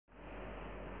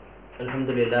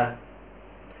అల్హమ్దులిల్లాహ్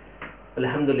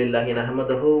అల్హమ్దులిల్లాహి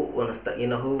నహ్మదుహు వ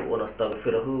నస్తఈనుహు వ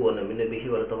నస్తగ్ఫిరుహు వ ను'మిను బిహి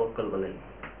వ నతవక్కలు అలైహి.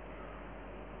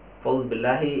 ఫౌజ్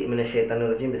బిల్లాహి మినష్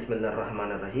షైతానిర్ రజీం. బిస్మిల్లాహిర్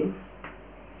రహమానిర్ రహీం.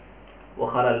 వ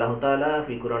ఖాల అల్లాహు తఆలా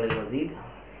ఫీ ఖురానిల్ మజీద్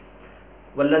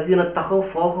వల్లజీన తఖౌ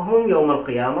ఫౌకహుం యౌమల్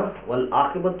ఖియామah వల్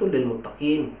ఆఖిబతు లిల్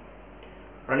ముత్తఖీన్.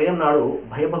 ప్రళయం నాడు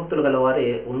భయభక్తులు గలవారే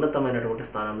ఉన్నతమైనటువంటి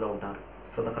స్థానంలో ఉంటారు.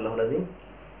 సదకల్లాహుల్ అజీం.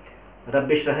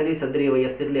 రబ్బి ఇష్రహ్ లీ సద్రీ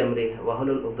వయస్సిర్ లీ అమ్రీ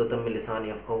వహ్లుల్ ఉక్దతం మిన్ లిసానీ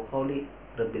యఫ్ఖహూ ఖౌలీ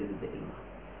రబ్బి జిద్ని ఇల్మా.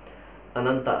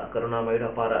 అనంత కరుణామయుడు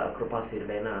అపార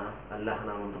కృపాశీరుడైన అల్లాహ్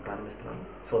నామంతో ప్రారంభిస్తున్నాను.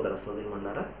 సోదర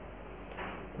సోదరీమణులారా,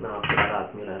 నా ప్రియ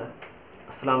ఆత్మీయులారా,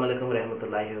 అస్సలాము అలైకుం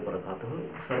వరహ్మతుల్లాహి వబరకాతుహు.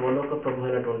 సర్వలోక ప్రభు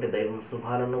అయినటువంటి దైవం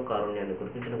శుభాలను కారుణ్యాన్ని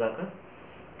కురిపించును గాక.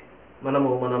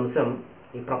 మన అంశం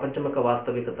ఈ ప్రపంచం యొక్క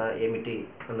వాస్తవికత ఏమిటి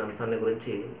అన్న అంశాన్ని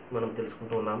గురించి మనం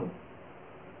తెలుసుకుంటూ ఉన్నాము.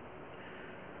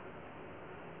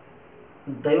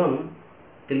 దైవం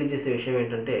తెలియజేసే విషయం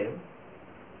ఏంటంటే,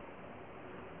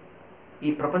 ఈ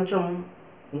ప్రపంచం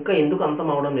ఇంకా ఎందుకు అంతం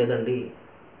అవడం లేదండి,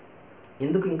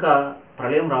 ఎందుకు ఇంకా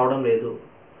ప్రళయం రావడం లేదు,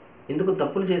 ఎందుకు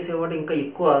తప్పులు చేసేవాడు ఇంకా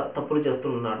ఎక్కువ తప్పులు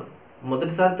చేస్తున్నాడు.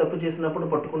 మొదటిసారి తప్పు చేసినప్పుడు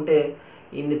పట్టుకుంటే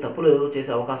ఇన్ని తప్పులు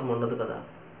చేసే అవకాశం ఉండదు కదా,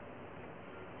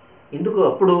 ఎందుకు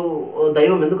అప్పుడు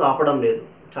దైవం ఎందుకు ఆపడం లేదు,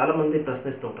 చాలామంది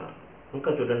ప్రశ్నిస్తుంటారు. ఇంకా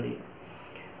చూడండి,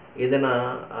 ఏదైనా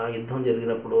యుద్ధం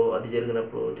జరిగినప్పుడు, అది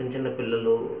జరిగినప్పుడు చిన్న చిన్న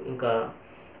పిల్లలు, ఇంకా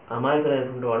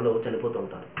అమాయకులైనటువంటి వాళ్ళు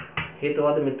చనిపోతుంటారు.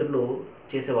 హేతువాద మిత్రులు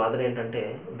చేసే వాదన ఏంటంటే,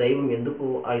 దైవం ఎందుకు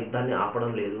ఆ యుద్ధాన్ని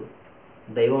ఆపడం లేదు,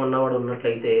 దైవం అన్నవాడు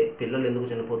ఉన్నట్లయితే పిల్లలు ఎందుకు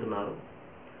చనిపోతున్నారు,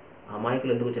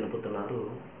 అమాయకులు ఎందుకు చనిపోతున్నారు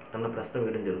అన్న ప్రశ్న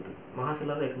వేయడం జరుగుతుంది.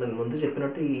 మహాశిలారు, ఇక్కడ నేను ముందు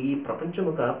చెప్పినట్టు ఈ ప్రపంచం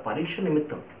ఒక పరీక్ష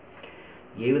నిమిత్తం.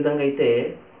 ఏ విధంగా అయితే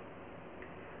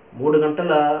 3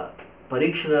 గంటల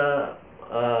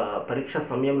పరీక్ష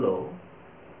సమయంలో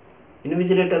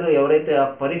ఇన్విజిలేటర్ ఎవరైతే ఆ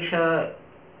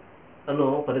పరీక్షను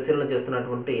పరిశీలన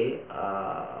చేస్తున్నటువంటి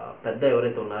పెద్ద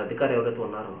ఎవరైతే ఉన్నారో, అధికారి ఎవరైతే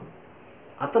ఉన్నారో,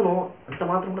 అతను అంత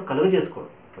మాత్రం కూడా కలుగ చేసుకోడు.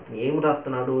 అతను ఏం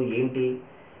రాస్తున్నాడు, ఏంటి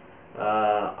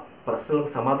ప్రశ్నలకు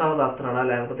సమాధానం రాస్తున్నాడా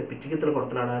లేకపోతే పిచ్చిగీతలు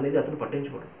కొడుతున్నాడా అనేది అతను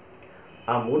పట్టించుకోడు.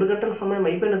 ఆ 3 గంటల సమయం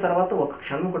అయిపోయిన తర్వాత ఒక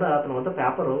క్షణం కూడా అతని వద్ద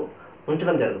పేపరు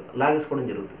ఉంచడం జరగదు, లాగేసుకోవడం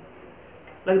జరుగుతుంది.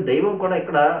 అలాగే దైవం కూడా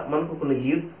ఇక్కడ మనకు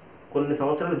కొన్ని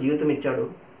సంవత్సరాల జీవితం ఇచ్చాడు,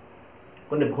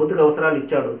 కొన్ని భౌతిక అవసరాలు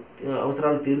ఇచ్చాడు,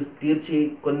 అవసరాలు తీర్చి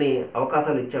కొన్ని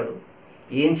అవకాశాలు ఇచ్చాడు.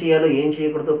 ఏం చేయాలో ఏం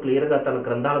చేయకూడదో క్లియర్గా తన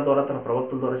గ్రంథాల ద్వారా, తన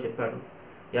ప్రవక్తల ద్వారా చెప్పాడు.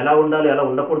 ఎలా ఉండాలో ఎలా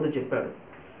ఉండకూడదో చెప్పాడు.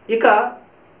 ఇక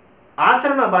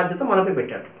ఆచరణ బాధ్యత మనపై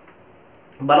పెట్టాడు.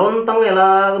 బలవంతంగా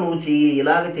నువ్వు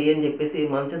ఇలాగ చెయ్యని చెప్పేసి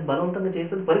మన చేత బలవంతంగా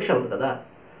చేస్తే పరీక్ష అవుతుంది కదా.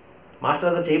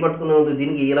 మాస్టర్ గారు చేయబట్టుకునే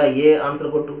దీనికి ఇలా ఏ ఆన్సర్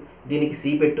కొట్టు, దీనికి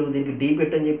సి పెట్టు, దీనికి డి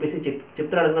పెట్టు అని చెప్పేసి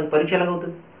చెప్తున్నాడు కదా, పరీక్ష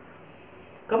ఎలాగవుతుంది.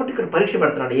 కాబట్టి ఇక్కడ పరీక్ష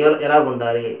పెడుతున్నాడు, ఎలా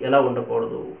ఉండాలి, ఎలా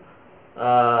ఉండకూడదు,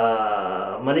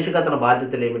 మనిషిగా తన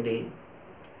బాధ్యతలు ఏమిటి,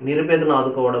 నిరుపేదలను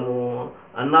ఆదుకోవడము,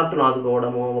 అన్నార్థులను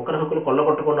ఆదుకోవడము, ఒకరి హక్కులు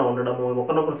కొల్లగొట్టకుండా ఉండడము,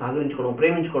 ఒకరినొకరు సహకరించుకోవడం,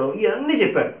 ప్రేమించుకోవడం, ఇవన్నీ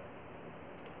చెప్పాడు.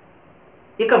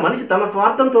 ఇక మనిషి తన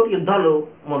స్వార్థంతో యుద్ధాలు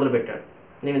మొదలుపెట్టాడు.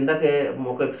 నేను ఇందాకే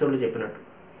ఒక ఎపిసోడ్లో చెప్పినట్టు,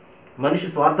 మనిషి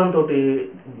స్వార్థంతో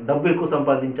డబ్బు ఎక్కువ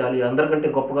సంపాదించాలి, అందరికంటే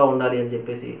గొప్పగా ఉండాలి అని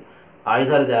చెప్పేసి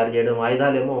ఆయుధాలు తయారు చేయడం,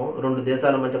 ఆయుధాలేమో 2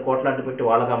 దేశాల మధ్య కోట్లాట్లు పెట్టి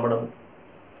వాళ్ళకి అమ్మడం,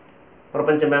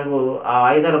 ప్రపంచ బ్యాంకు ఆ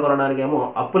ఆయుధాలు కొనడానికేమో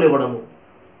అప్పులు ఇవ్వడము,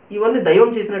 ఇవన్నీ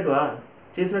దైవం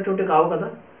చేసినటువంటి కావు కదా.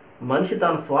 మనిషి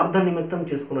తాను స్వార్థ నిమిత్తం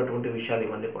చేసుకున్నటువంటి విషయాలు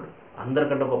ఇవన్నీ కూడా.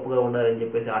 అందరికంటే గొప్పగా ఉండాలని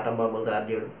చెప్పేసి ఆటం బాంబులు తయారు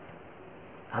చేయడం,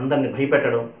 అందరిని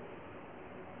భయపెట్టడం,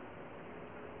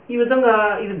 ఈ విధంగా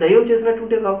ఇది దైవం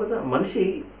చేసినటువంటివి కావు కదా. మనిషి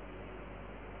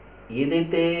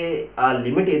ఏదైతే ఆ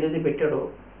లిమిట్ ఏదైతే పెట్టాడో,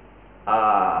 ఆ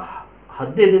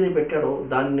హద్దు ఏదైతే పెట్టాడో,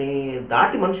 దాన్ని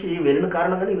దాటి మనిషి వెళ్ళిన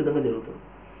కారణంగానే ఈ విధంగా జరుగుతుంది.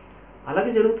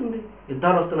 అలాగే జరుగుతుంది.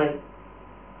 యుద్ధాలు వస్తున్నాయి,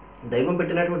 దైవం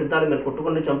పెట్టినటువంటి యుద్ధాలు మీరు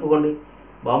కొట్టుకోండి, చంపుకోండి,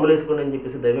 బాంబులు వేసుకోండి అని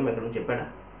చెప్పేసి దైవం ఎక్కడైనా చెప్పాడా?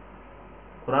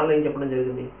 ఖురాన్లో ఏం చెప్పడం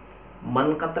జరిగింది?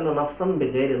 మన్ కతల నఫ్సన్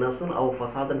బిగైరి నఫ్సన్ ఔ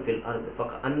ఫసాదన్ ఫిల్ అర్ద్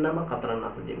ఫకఅన్నమ కతల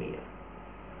నాస జమీయా.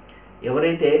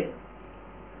 ఎవరైతే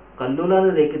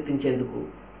కల్లోలాన్ని రేకెత్తించేందుకు,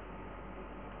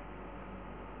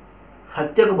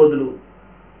 హత్యకు బదులు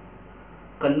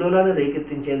కల్లోలాన్ని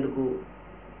రేకెత్తించేందుకు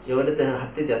ఎవరైతే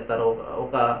హత్య చేస్తారో,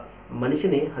 ఒక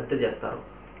మనిషిని హత్య చేస్తారో,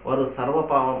 వారు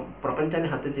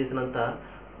ప్రపంచాన్ని హత్య చేసినంత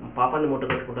పాపాన్ని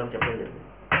మూటగట్టుకుంటారని చెప్పడం జరిగింది.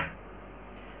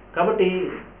 కాబట్టి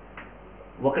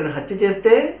ఒకరిని హత్య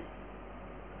చేస్తే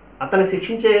అతన్ని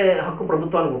శిక్షించే హక్కు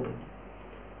ప్రభుత్వానికి ఉంటుంది,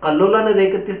 కల్లోలాన్ని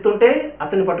రేకెత్తిస్తుంటే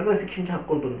అతన్ని పట్టుకుని శిక్షించే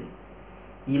హక్కు ఉంటుంది.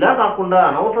 ఇలా కాకుండా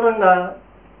అనవసరంగా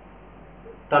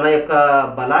తన యొక్క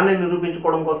బలాన్ని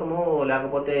నిరూపించుకోవడం కోసమో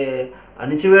లేకపోతే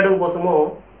అణిచివేయడం కోసమో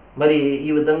మరి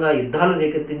ఈ విధంగా యుద్ధాలు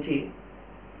రేకెత్తించి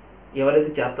ఎవరైతే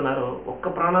చేస్తున్నారో, ఒక్క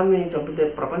ప్రాణాన్ని చంపితే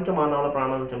ప్రపంచ మానవుల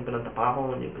ప్రాణాలను చంపినంత పాపం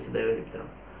అని చెప్పేసి దైవం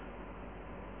చెప్తున్నాడు.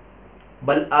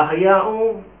 బల్ అహయాం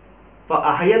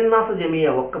అహయన్నాస జమీయ,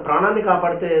 ఒక్క ప్రాణాన్ని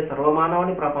కాపాడితే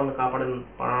సర్వమానవాన్ని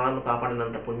ప్రాణాన్ని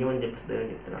కాపాడినంత పుణ్యం అని చెప్పేసి దైవం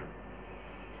చెప్తున్నాడు.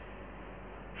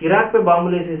 ఇరాక్పై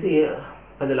బాంబులు వేసేసి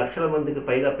 10 లక్షల మందికి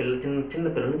పైగా చిన్న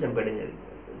పిల్లల్ని చంపేయడం జరిగింది.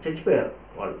 చచ్చిపోయారు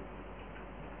వాళ్ళు.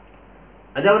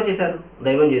 అది ఎవరు చేశారు?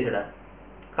 దైవం చేశాడా?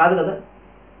 కాదు కదా.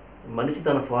 మనిషి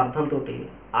తన స్వార్థంతో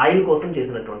ఆయిల్ కోసం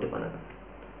చేసినటువంటి పని.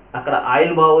 అక్కడ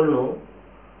ఆయిల్ బావులను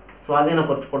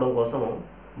స్వాధీనపరచుకోవడం కోసం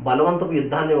బలవంతపు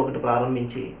యుద్ధాన్ని ఒకటి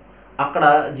ప్రారంభించి అక్కడ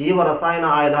జీవ రసాయన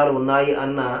ఆయుధాలు ఉన్నాయి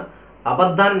అన్న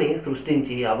అబద్ధాన్ని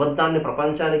సృష్టించి, అబద్ధాన్ని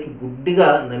ప్రపంచానికి గుడ్డిగా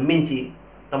నమ్మించి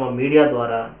తమ మీడియా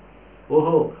ద్వారా,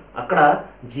 ఓహో అక్కడ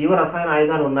జీవ రసాయన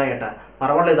ఆయుధాలు ఉన్నాయట,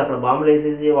 పర్వాలేదు, అక్కడ బాంబులు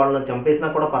వేసేసి వాళ్ళని చంపేసినా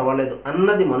కూడా పర్వాలేదు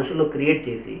అన్నది మనుషుల్లో క్రియేట్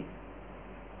చేసి,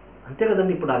 అంతే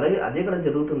కదండి. ఇప్పుడు అదే కదా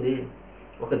జరుగుతుంది.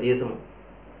 ఒక దేశము,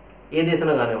 ఏ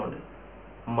దేశంలో కానివ్వండి,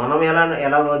 మనం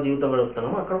ఎలా జీవితం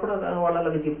గడుపుతున్నామో అక్కడ కూడా వాళ్ళు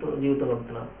అలాగే జీవితం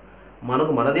గడుపుతున్నారు.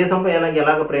 మనకు మన దేశంపై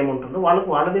ఎలాగ ప్రేమ ఉంటుందో వాళ్ళకు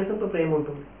వాళ్ళ దేశంపై ప్రేమ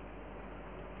ఉంటుంది.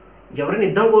 ఎవరైనా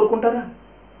యుద్ధం కోరుకుంటారా?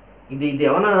 ఇది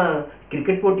ఏమైనా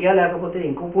క్రికెట్ పోటీయా లేకపోతే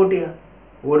ఇంకో పోటీయా?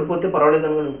 ఓడిపోతే పర్వాలేదు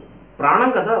అనుకోండి, ప్రాణం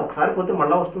కదా, ఒకసారి పోతే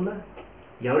మళ్ళీ వస్తుందా?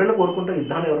 ఎవరైనా కోరుకుంటారు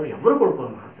యుద్ధాన్ని? ఎవరు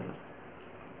కోరుకోరు మహాశల.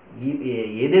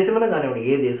 ఏ దేశమైనా కానివ్వండి,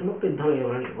 ఏ దేశంలో కూడా యుద్ధం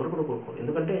ఎవరు కూడా కోరుకోరు.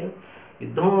 ఎందుకంటే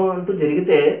యుద్ధం అంటూ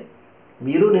జరిగితే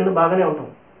మీరు నేను బాగానే ఉంటాం,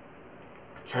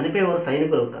 చనిపోయేవారు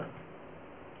సైనికులు అవుతారు.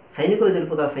 సైనికులు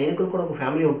చనిపోతారు. సైనికులు కూడా ఒక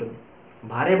ఫ్యామిలీ ఉంటుంది,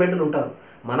 భార్య బిడ్డలు ఉంటారు.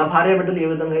 మన భార్య బిడ్డలు ఏ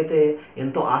విధంగా అయితే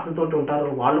ఎంతో ఆశతోటి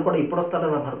ఉంటారో వాళ్ళు కూడా ఇప్పుడు వస్తాడా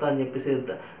నా భర్త అని చెప్పేసి,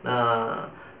 నా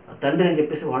తండ్రి అని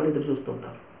చెప్పేసి వాళ్ళు ఎదురు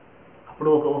చూస్తుంటారు.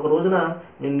 అప్పుడు ఒక రోజున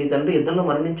నీ తండ్రి యుద్ధంలో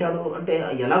మరణించాడు అంటే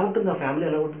ఎలా ఉంటుంది ఆ ఫ్యామిలీ,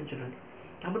 ఎలా ఉంటుంది చూడండి.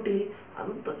 కాబట్టి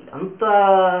అంత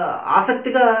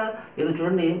ఆసక్తిగా ఏదో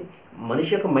చూడండి,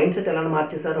 మనిషి యొక్క మైండ్ సెట్ ఎలా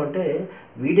మార్చేశారు అంటే,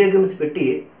 వీడియో గేమ్స్ పెట్టి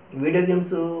వీడియో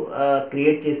గేమ్స్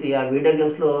క్రియేట్ చేసి ఆ వీడియో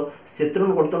గేమ్స్లో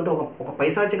శత్రువును కొడుతుంటే ఒక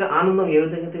పైశాచిక ఆనందం ఏ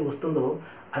విధంగా అయితే వస్తుందో,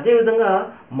 అదేవిధంగా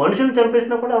మనుషులు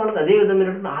చంపేసినా కూడా వాళ్ళకి అదే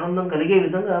విధమైనటువంటి ఆనందం కలిగే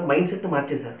విధంగా మైండ్ సెట్ని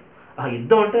మార్చేశారు. ఆ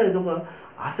యుద్ధం అంటే అది ఒక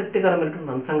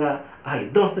ఆసక్తికరమైనటువంటి అంశంగా, ఆ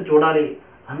యుద్ధం వస్తే చూడాలి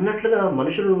అన్నట్లుగా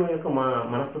మనుషుల యొక్క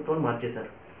మనస్తత్వాన్ని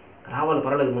మార్చేశారు. రావాలి,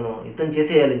 పర్వాలేదు, మనం యుద్ధం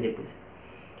చేసేయాలి అని చెప్పేసి.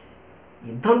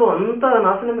 యుద్ధంలో అంత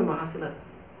నాశనమే మహాశిల.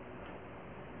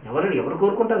 ఎవరు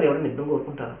కోరుకుంటారు? ఎవరైనా యుద్ధం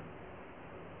కోరుకుంటారా?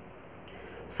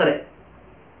 సరే,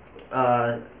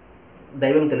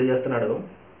 దైవం తెలియజేస్తున్నాడు,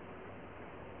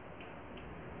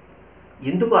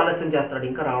 ఎందుకు ఆలస్యం చేస్తున్నాడు,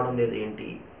 ఇంకా రావడం లేదు ఏంటి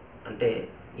అంటే,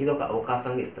 ఇది ఒక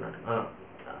అవకాశంగా ఇస్తున్నాడు.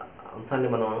 అంశాన్ని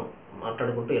మనం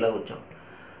మాట్లాడుకుంటూ ఇలా వచ్చాం.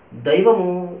 దైవము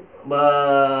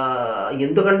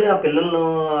ఎందుకంటే ఆ పిల్లలను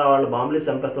వాళ్ళు బాంబులు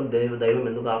చంపేస్తుంటే దైవం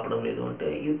ఎందుకు ఆపడం లేదు అంటే,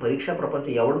 ఇది పరీక్షా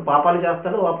ప్రపంచం. ఎవడు పాపాలు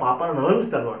చేస్తాడో ఆ పాపాలను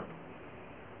అనుభవిస్తాడు వాడు.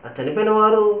 ఆ చనిపోయిన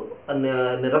వారు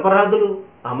నిరపరాధులు,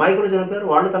 అమాయకులు చనిపోయారు,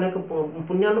 వాళ్ళు తన యొక్క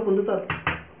పుణ్యాన్ని పొందుతారు.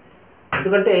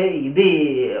 ఎందుకంటే ఇది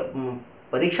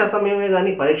పరీక్షా సమయమే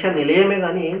కానీ, పరీక్షా నిలయమే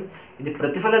కానీ, ఇది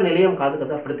ప్రతిఫల నిలయం కాదు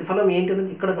కదా. ప్రతిఫలం ఏంటి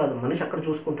అనేది ఇక్కడ కాదు, మనిషి అక్కడ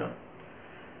చూసుకుంటాడు.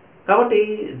 కాబట్టి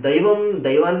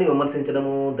దైవాన్ని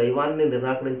విమర్శించడము, దైవాన్ని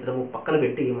నిరాకరించడము పక్కన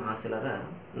పెట్టి మహాశిలారా,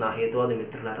 నా హేతువాద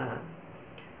మిత్రులారా,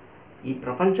 ఈ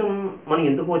ప్రపంచం మనం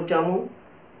ఎందుకు వచ్చాము,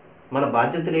 మన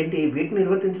బాధ్యతలు ఏంటి, వీటిని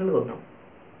నిర్వర్తించడానికి వద్దాం.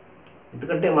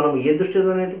 ఎందుకంటే మనం ఏ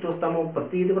దృష్టితోనైతే చూస్తామో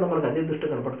ప్రతిదీ కూడా మనకు అదే దృష్టి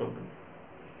కనపడుతుంటుంది.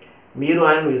 మీరు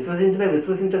ఆయన విశ్వసించినా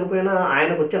విశ్వసించకపోయినా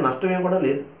ఆయనకు వచ్చే నష్టం ఏం కూడా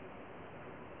లేదు.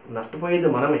 నష్టపోయేది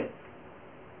మనమే.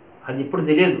 అది ఇప్పుడు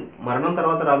తెలియదు, మరణం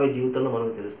తర్వాత రాబోయే జీవితంలో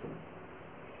మనకు తెలుస్తుంది.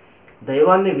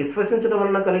 దైవాన్ని విశ్వసించడం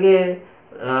వలన కలిగే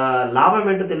లాభం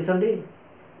ఏంటో తెలుసండి.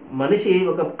 మనిషి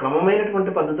ఒక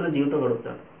క్రమమైనటువంటి పద్ధతిలో జీవితం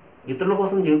గడుపుతాడు, ఇతరుల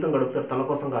కోసం జీవితం గడుపుతాడు, తన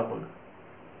కోసం కాకుండా.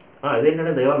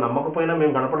 అదేంటంటే దైవాన్ని నమ్మకపోయినా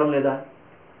మేము గడపడం లేదా?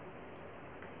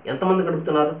 ఎంతమంది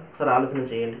గడుపుతున్నారు ఒకసారి ఆలోచన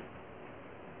చేయండి.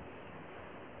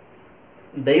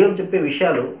 దైవం చెప్పే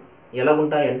విషయాలు ఎలా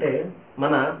ఉంటాయంటే,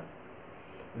 మన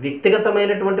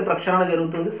వ్యక్తిగతమైనటువంటి ప్రక్షాళన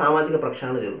జరుగుతుంది, సామాజిక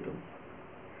ప్రక్షాళన జరుగుతుంది.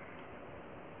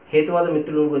 హేతువాద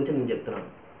మిత్రుల గురించి నేను చెప్తున్నాను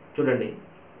చూడండి.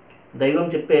 దైవం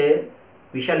చెప్పే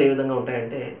విషయాలు ఏ విధంగా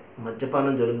ఉంటాయంటే,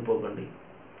 మద్యపానం జోలికిపోకండి,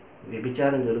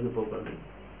 వ్యభిచారం జోలికిపోకండి,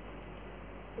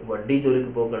 వడ్డీ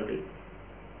జోలికిపోకండి,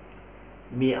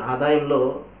 మీ ఆదాయంలో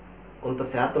కొంత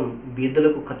శాతం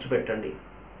బీదలకు ఖర్చు పెట్టండి,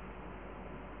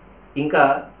 ఇంకా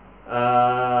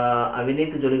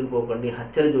అవినీతి జోలికిపోకండి,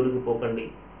 హత్యలు జోలికిపోకండి,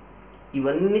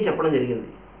 ఇవన్నీ చెప్పడం జరిగింది.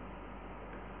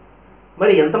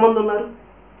 మరి ఎంతమంది ఉన్నారు?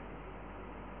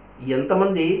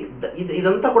 ఎంతమంది?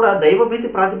 ఇదంతా కూడా దైవభీతి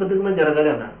ప్రాతిపదికన జరగాలి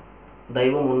అన్నాడు.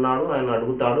 దైవం ఉన్నాడు, ఆయన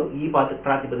అడుగుతాడు, ఈ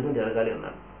ప్రాతిపదికన జరగాలి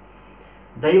అన్నాడు.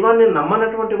 దైవాన్ని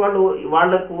నమ్మనటువంటి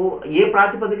వాళ్లకు ఏ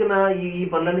ప్రాతిపదికన ఈ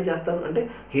పనులన్నీ చేస్తారు అంటే,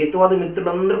 హేతువాద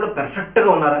మిత్రులందరూ కూడా పెర్ఫెక్ట్గా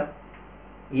ఉన్నారా?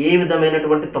 ఏ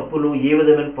విధమైనటువంటి తప్పులు, ఏ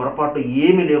విధమైన పొరపాటు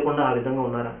ఏమీ లేకుండా ఆ విధంగా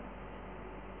ఉన్నారా?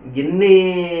 ఎన్ని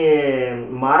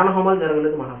మారణ హోమాలు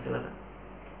జరగలేదు మహాశిలారా.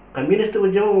 కమ్యూనిస్ట్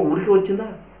ఉద్యమం ఊరికి వచ్చిందా?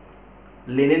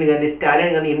 లెనిన్ కానీ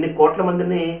స్టాలిన్ కానీ ఎన్ని కోట్ల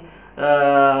మందిని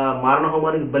మారణ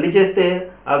హోమానికి బలి చేస్తే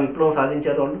ఆ విప్లవం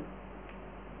సాధించారు వాళ్ళు.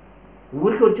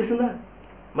 ఊరికి వచ్చేసిందా?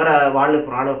 మరి వాళ్ళ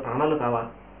ప్రాణాలు కావా?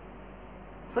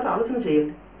 సరే ఆలోచన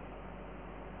చేయండి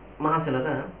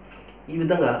మహాశిలారా. ఈ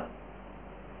విధంగా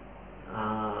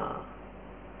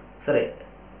సరే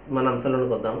మన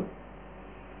అంశంలోకి వద్దాము.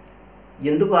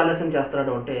 ఎందుకు ఆలస్యం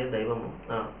చేస్తున్నాడు అంటే దైవము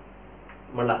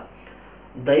మళ్ళా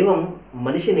దైవం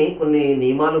మనిషిని కొన్ని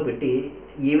నియమాలు పెట్టి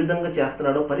ఏ విధంగా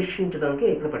చేస్తున్నాడో పరీక్షించడానికి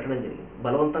ఇక్కడ పెట్టడం జరిగింది.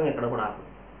 బలవంతంగా ఎక్కడ కూడా ఆపడు.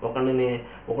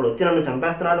 ఒకడు వచ్చి నన్ను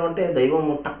చంపేస్తున్నాడు అంటే దైవం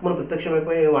టక్కున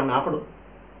ప్రత్యక్షమైపోయి వాడిని ఆపడు.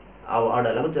 వాడు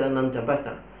ఎలాగో నన్ను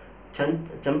చంపేస్తాడు.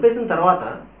 చంపేసిన తర్వాత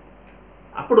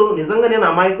అప్పుడు నిజంగా నేను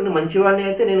అమాయకుని మంచివాడిని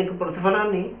అయితే నేను ఇక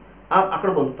ప్రతిఫలాన్ని అక్కడ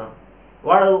పొందుతాను.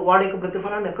 వాడి యొక్క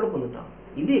ప్రతిఫలాన్ని ఎక్కడ పొందుతాను?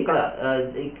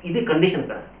 ఇది కండిషన్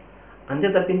ఇక్కడ. అంతే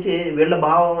తప్పించి వీళ్ళ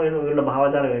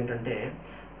భావజాలం ఏంటంటే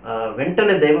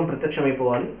వెంటనే దైవం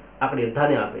ప్రత్యక్షమైపోవాలి, అక్కడ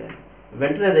యుద్ధాన్ని ఆపేయాలి.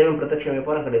 వెంటనే దైవం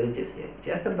ప్రత్యక్షమైపోవాలి, అక్కడ ఎదురు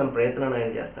చేస్తాడు. తన ప్రయత్నాన్ని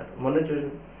ఆయన చేస్తాడు. మొన్న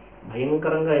చూడండి,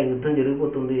 భయంకరంగా యుద్ధం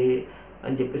జరిగిపోతుంది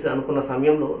అని చెప్పేసి అనుకున్న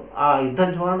సమయంలో ఆ యుద్ధ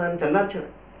జ్వాలను ఆయన చల్లార్చాడు.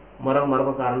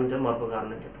 మరొక కారణం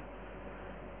చేత.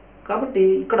 కాబట్టి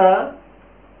ఇక్కడ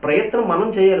ప్రయత్నం మనం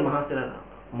చేయాలి మహాశిలారా.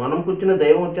 మనం కూర్చుని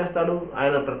దైవం వచ్చేస్తాడు,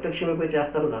 ఆయన ప్రత్యక్షమైపోయి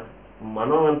చేస్తాడు కాదు.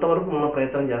 మనం ఎంతవరకు మనం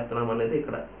ప్రయత్నం చేస్తున్నాం అనేది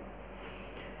ఇక్కడ.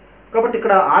 కాబట్టి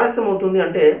ఇక్కడ ఆలస్యం అవుతుంది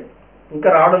అంటే ఇంకా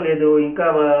రావడం లేదు, ఇంకా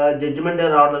జడ్జిమెంటే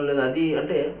రావడం లేదు. అది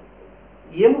అంటే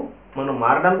ఏమో మనం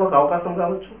మారడానికి ఒక అవకాశం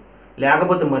కావచ్చు,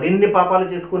 లేకపోతే మరిన్ని పాపాలు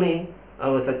చేసుకుని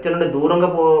సత్యం నుండి దూరంగా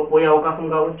పోయే అవకాశం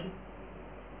కావచ్చు.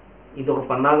 ఇది ఒక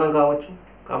పన్నాగం కావచ్చు.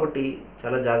 కాబట్టి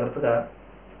చాలా జాగ్రత్తగా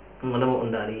మనము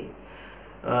ఉండాలి.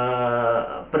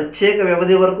 ప్రత్యేక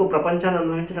వ్యవధి వరకు ప్రపంచాన్ని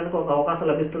అనుభవించడానికి ఒక అవకాశం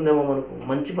లభిస్తుందేమో, మనకు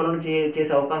మంచి పనులు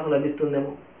చేసే అవకాశం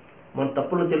లభిస్తుందేమో, మన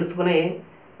తప్పులు తెలుసుకుని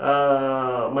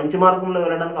మంచి మార్గంలో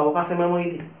వెళ్ళడానికి అవకాశమేమో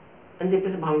ఇది అని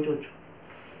చెప్పేసి భావించవచ్చు.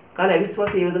 కానీ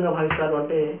అవిశ్వాసి ఏ విధంగా భావిస్తారు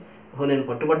అంటే, నేను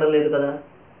పట్టుబడ్డం లేదు కదా,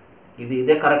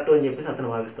 ఇదే కరెక్ట్ అని చెప్పేసి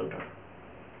అతను భావిస్తుంటాడు.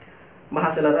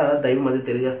 మహాశిలారా, దైవం అది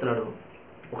తెలియజేస్తున్నాడు.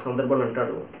 ఒక సందర్భంలో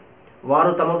అంటాడు,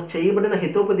 వారు తమకు చేయబడిన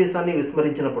హితోపదేశాన్ని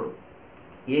విస్మరించినప్పుడు,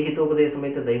 ఏ హితోపదేశం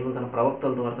అయితే దైవం తన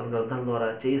ప్రవక్తల ద్వారా తన గ్రంథాల ద్వారా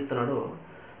చేయిస్తున్నాడో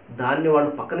దాన్ని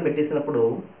వాళ్ళు పక్కన పెట్టేసినప్పుడు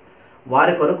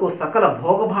వారి కొరకు సకల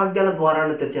భోగభాగ్యాల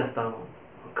ద్వారాన్ని తెరిచేస్తాము.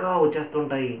 ఇంకా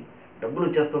వచ్చేస్తుంటాయి, డబ్బులు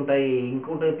వచ్చేస్తుంటాయి,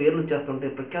 ఇంకోటి పేర్లు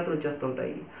వచ్చేస్తుంటాయి, ప్రఖ్యాతులు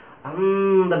వచ్చేస్తుంటాయి.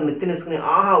 అందరు నెత్తినేసుకుని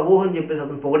ఆహా ఊహ అని చెప్పేసి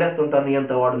అతను పొగడేస్తుంటారు. నీ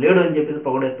అంత వాడు లేడు అని చెప్పేసి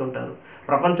పొగడేస్తుంటారు.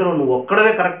 ప్రపంచంలో నువ్వు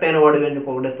ఒక్కడవే కరెక్ట్ అయిన వాడివి అని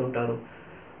పొగడేస్తుంటారు.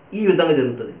 ఈ విధంగా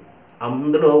జరుగుతుంది.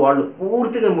 అందులో వాళ్ళు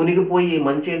పూర్తిగా మునిగిపోయి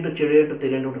మంచి ఏంటో చెడు ఏంటో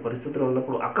తెలియనటువంటి పరిస్థితులు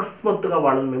ఉన్నప్పుడు అకస్మాత్తుగా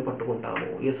వాళ్ళని మేము పట్టుకుంటాము.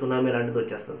 ఏ సునామీ లాంటిది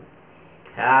వచ్చేస్తుంది.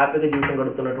 హ్యాపీగా జీవితం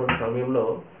గడుపుతున్నటువంటి సమయంలో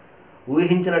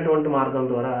ఊహించినటువంటి మార్గం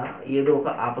ద్వారా ఏదో ఒక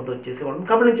ఆపద వచ్చేసి వాళ్ళని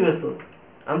కబళించి వేస్తుంది.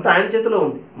 అంత ఆయన చేతిలో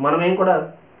ఉంది. మనమేం కూడా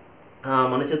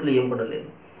మన చేతిలో ఏం కూడా లేదు.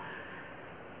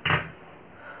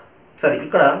 సరే,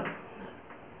 ఇక్కడ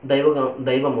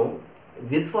దైవము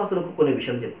విశ్వాసులకు కొన్ని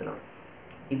విషయాలు చెప్తున్నాడు.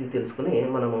 ఇది తెలుసుకుని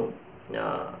మనము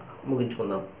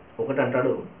ముగించుకుందాం. ఒకటి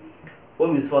అంటాడు, ఓ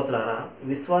విశ్వాసులారా,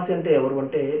 విశ్వాసి అంటే ఎవరు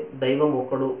అంటే దైవం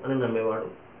ఒక్కడు అని నమ్మేవాడు,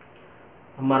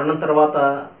 మరణం తర్వాత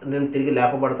నేను తిరిగి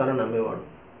లేపబడతానని నమ్మేవాడు,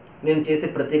 నేను చేసే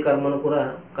ప్రతి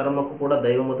కర్మకు కూడా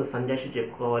దైవం వద్ద సంజాషి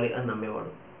చెప్పుకోవాలి అని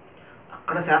నమ్మేవాడు,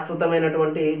 అక్కడ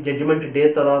శాశ్వతమైనటువంటి జడ్జిమెంట్ డే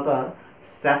తర్వాత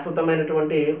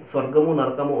శాశ్వతమైనటువంటి స్వర్గము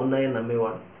నరకము ఉన్నాయని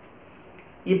నమ్మేవాడు.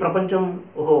 ఈ ప్రపంచం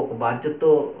ఒక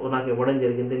బాధ్యతతో నాకు ఇవ్వడం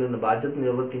జరిగింది, నేను బాధ్యతను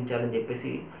నిర్వర్తించాలని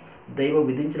చెప్పేసి దైవం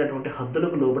విధించినటువంటి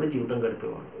హద్దులకు లోబడి జీవితం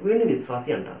గడిపేవాడు. వీడిని విశ్వాసి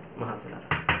అంటారు మహాశిలారా.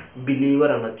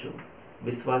 బిలీవర్ అనొచ్చు,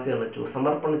 విశ్వాసి అనొచ్చు,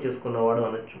 సమర్పణ చేసుకున్నవాడు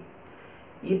అనొచ్చు.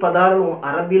 ఈ పదాలను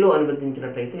అరబీలో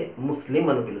అనువదించినట్లయితే ముస్లిం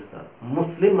అని పిలుస్తారు.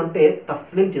 ముస్లిం అంటే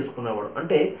తస్లీం చేసుకున్నవాడు,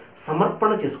 అంటే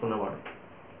సమర్పణ చేసుకున్నవాడు,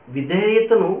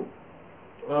 విధేయతను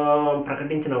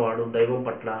ప్రకటించినవాడు దైవం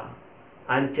పట్ల.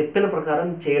 ఆయన చెప్పిన ప్రకారం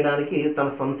చేయడానికి తన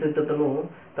సంసిద్ధతను,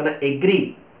 తన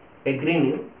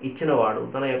అగ్రీని ఇచ్చినవాడు,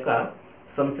 తన యొక్క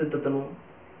సంసిద్ధతను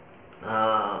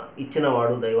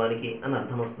ఇచ్చినవాడు దైవానికి అని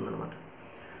అర్థం వస్తుందన్నమాట.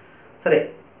 సరే,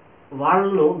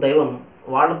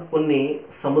 వాళ్ళకు కొన్ని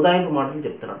సముదాయపు మాటలు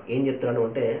చెప్తున్నాడు. ఏం చెప్తున్నాడు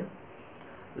అంటే,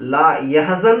 లా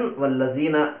యహజన్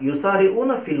వల్లజీన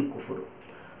యుసారిఊన ఫిల్ కుఫుర్.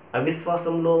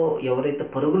 అవిశ్వాసంలో ఎవరైతే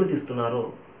పరుగులు తీస్తున్నారో,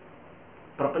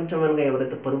 ప్రపంచం వెనుక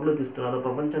ఎవరైతే పరుగులు తీస్తున్నారో,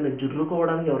 ప్రపంచాన్ని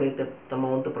జుర్రుకోవడానికి ఎవరైతే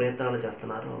తమ వంతు ప్రయత్నాలు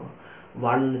చేస్తున్నారో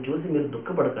వాళ్ళని చూసి మీరు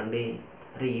దుఃఖపడకండి.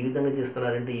 అరే ఈ విధంగా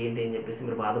చేస్తున్నారంటే ఏంటి అని చెప్పేసి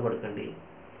మీరు బాధపడకండి.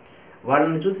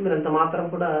 వాళ్ళని చూసి మీరు ఎంత మాత్రం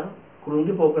కూడా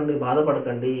కృంగిపోకండి,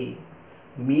 బాధపడకండి.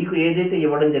 మీకు ఏదైతే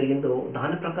ఇవ్వడం జరిగిందో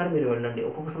దాని ప్రకారం మీరు వెళ్ళండి.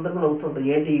 ఒక్కొక్క సందర్భంలో అవుతుంటుంది,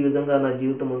 ఏంటి ఈ విధంగా నా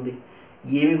జీవితం ఉంది,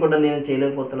 ఏమి కూడా నేను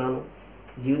చేయలేకపోతున్నాను,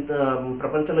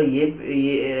 ప్రపంచంలో ఏ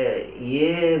ఏ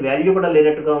వాల్యూ కూడా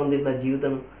లేనట్టుగా ఉంది నా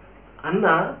జీవితం అన్న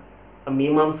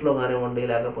మీమాంసలో కానివ్వండి,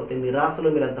 లేకపోతే నిరాశలో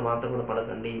మీరు అంత మాత్రం కూడా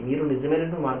పడకండి. మీరు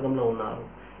నిజమైనటువంటి మార్గంలో ఉన్నారు.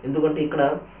 ఎందుకంటే ఇక్కడ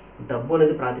డబ్బు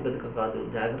అనేది ప్రాతిపదిక కాదు.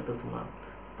 జాగ్రత్త సుమ.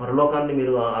 పరలోకాన్ని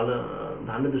మీరు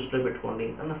దాన్ని దృష్టిలో పెట్టుకోండి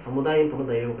అన్న సముదాయింపును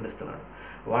దైవం ఇస్తున్నాడు.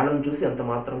 వాళ్ళని చూసి అంత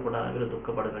మాత్రం కూడా మీరు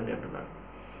దుఃఖపడకండి అంటున్నాడు.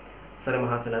 సరే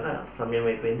మహాశనరా, సమయం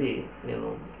అయిపోయింది. నేను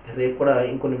రేపు కూడా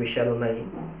ఇంకొన్ని విషయాలు ఉన్నాయి.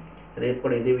 రేపు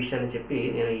కూడా ఇదే విషయాన్ని చెప్పి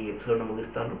నేను ఈ ఎపిసోడ్ను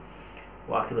ముగిస్తాను.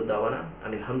 వాఖిరు దావానా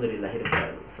అనిల్ హమ్దులిల్లాహి రబ్బిల్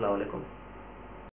ఆలమీన్. అస్సలాము అలైకుం.